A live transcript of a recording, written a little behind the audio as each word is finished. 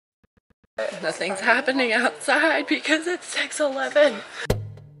Nothing's happening outside because it's 6:11.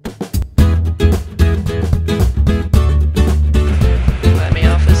 Let me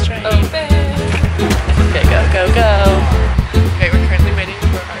off this train. Open. Okay, go, go, go. Okay, we're currently waiting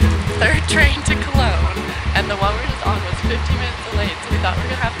for our third train to Cologne, and the one we're just on was 15 minutes delayed, so we thought we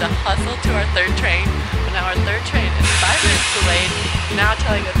were gonna have to hustle to our third train, but now our third train is 5 minutes delayed, now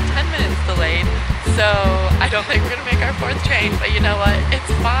telling us 10 minutes delayed, so I don't think we're gonna make our fourth train, but you know what?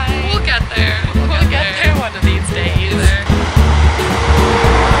 It's fine. We'll get there. We'll get there one of these days.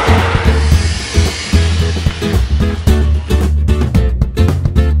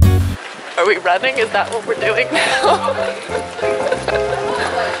 Are we running? Is that what we're doing now?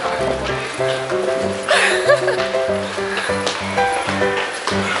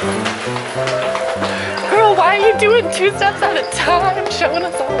 Girl, why are you doing 2 steps at a time, showing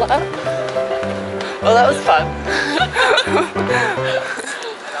us all up? Well, that was fun.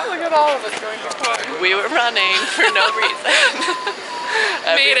 Look at all of us going to Cologne. We were running for no reason.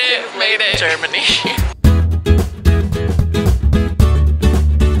 Made it. Germany.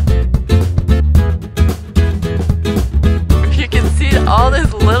 You can see all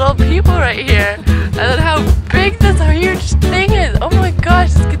these little people right here, and then how big this huge thing is. Oh my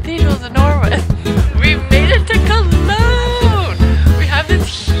gosh, this cathedral is enormous. We made it to Cologne. We have this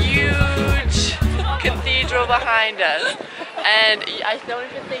huge cathedral behind us, and I don't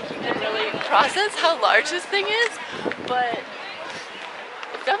even think you can really process how large this thing is, but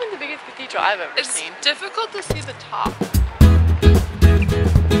it's definitely the biggest cathedral I've ever seen. It's difficult to see the top.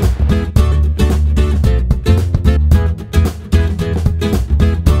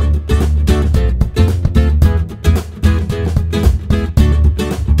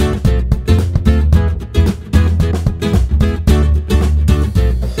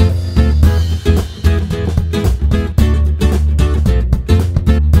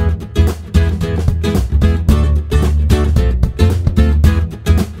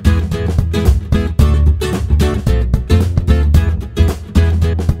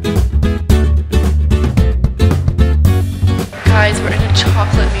 Guys, we're in a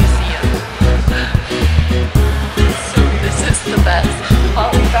chocolate museum. So this is the best.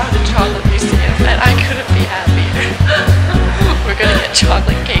 Holly found a chocolate museum and I couldn't be happier. We're gonna get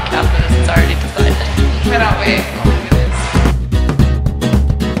chocolate cake after this, it's already decided. Cannot wait. Oh my goodness.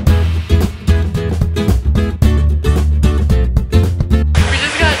 We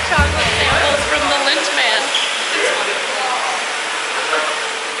just got chocolate samples from the Lynch man.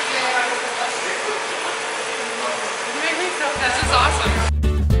 This is awesome.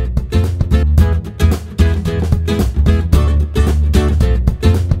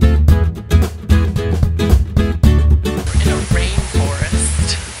 In a rainforest.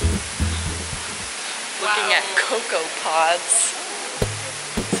 Looking at cocoa pods.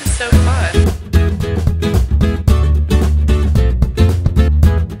 This is so fun.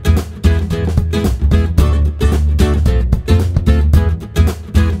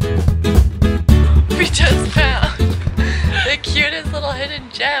 We just found the cutest little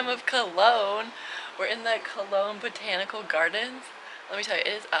hidden gem of Cologne. We're in the Cologne Botanical Gardens. Let me tell you, it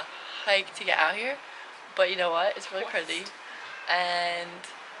is a hike to get out here, but you know what? It's really pretty. And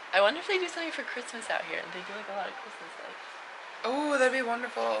I wonder if they do something for Christmas out here. They do like a lot of Christmas lights. Oh, that'd be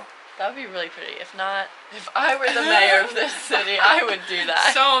wonderful. That would be really pretty. If not, if I were the mayor of this city, I would do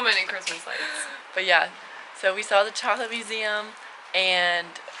that. So many Christmas lights. But yeah, so we saw the chocolate museum,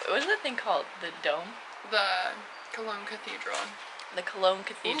 and what is that thing called? The dome? The Cologne Cathedral. The Cologne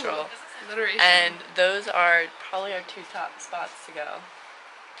Cathedral. Ooh, alliteration. And those are probably our 2 top spots to go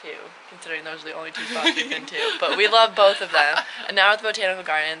to, considering those are the only 2 spots we've been to. But we love both of them. And now we're at the Botanical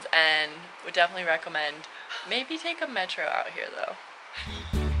Gardens, and would definitely recommend maybe take a metro out here though.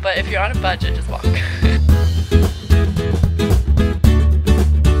 But if you're on a budget, just walk.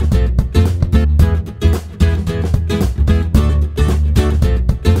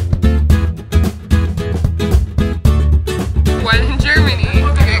 When in Germany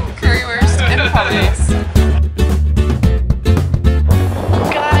to get currywurst and hummus.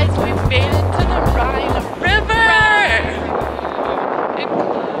 Guys, we made it to the Rhine River!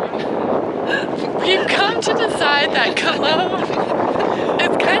 We've come to decide that Cologne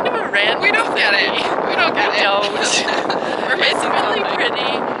is kind of a random We don't get it. We don't get it. It's really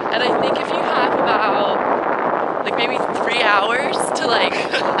pretty, and I think if you have about like maybe 3 hours to like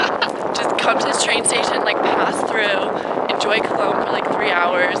just come to this train station, like pass through, enjoy Cologne for like 3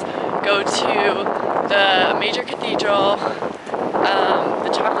 hours, go to the major cathedral,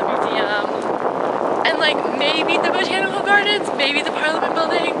 the chocolate museum, and like maybe the Botanical Gardens, maybe the Parliament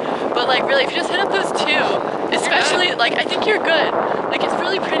building, but like really if you just hit up those 2, especially like I think you're good. Like it's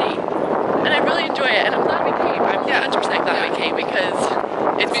really pretty. came because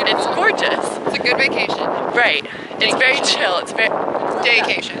it's gorgeous. It's a good vacation. Right. It's very chill. It's very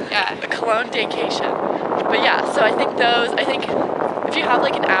Day-cation, yeah. a Cologne day-cation. But yeah, so I think if you have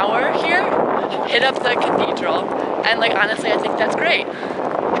like an hour here, hit up the cathedral, and like honestly I think that's great.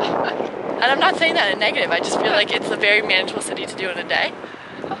 And I'm not saying that in a negative, I just feel like it's a very manageable city to do in a day.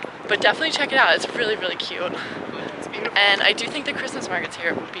 But definitely check it out, it's really, really cute. It's beautiful. And I do think the Christmas markets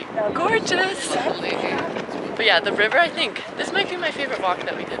here would be gorgeous. Lovely. But yeah, the river, I think, this might be my favorite walk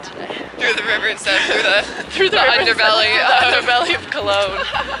that we did today. Through the river instead of Through the river underbelly. The underbelly of Cologne.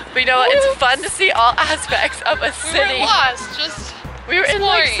 But you know what, it's fun to see all aspects of a city. We were lost, just We were in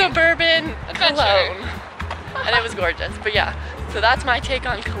like exploring. suburban Adventure. Cologne. And it was gorgeous. But yeah, so that's my take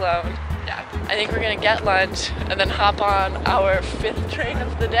on Cologne. Yeah. I think we're gonna get lunch and then hop on our 5th train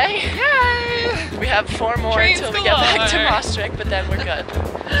of the day. Yay! We have 4 more Trains until we get back to galore. Maastricht, but then we're good.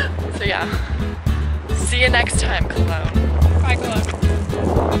 So yeah, see you next time, Cologne. Bye, Cologne.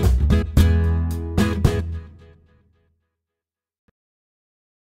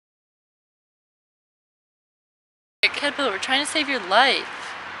 Caterpillar, we're trying to save your life.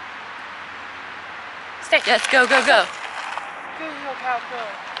 Stay. Yes, go, go, go. Go, caterpillar.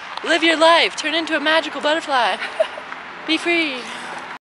 Live your life. Turn into a magical butterfly. Be free.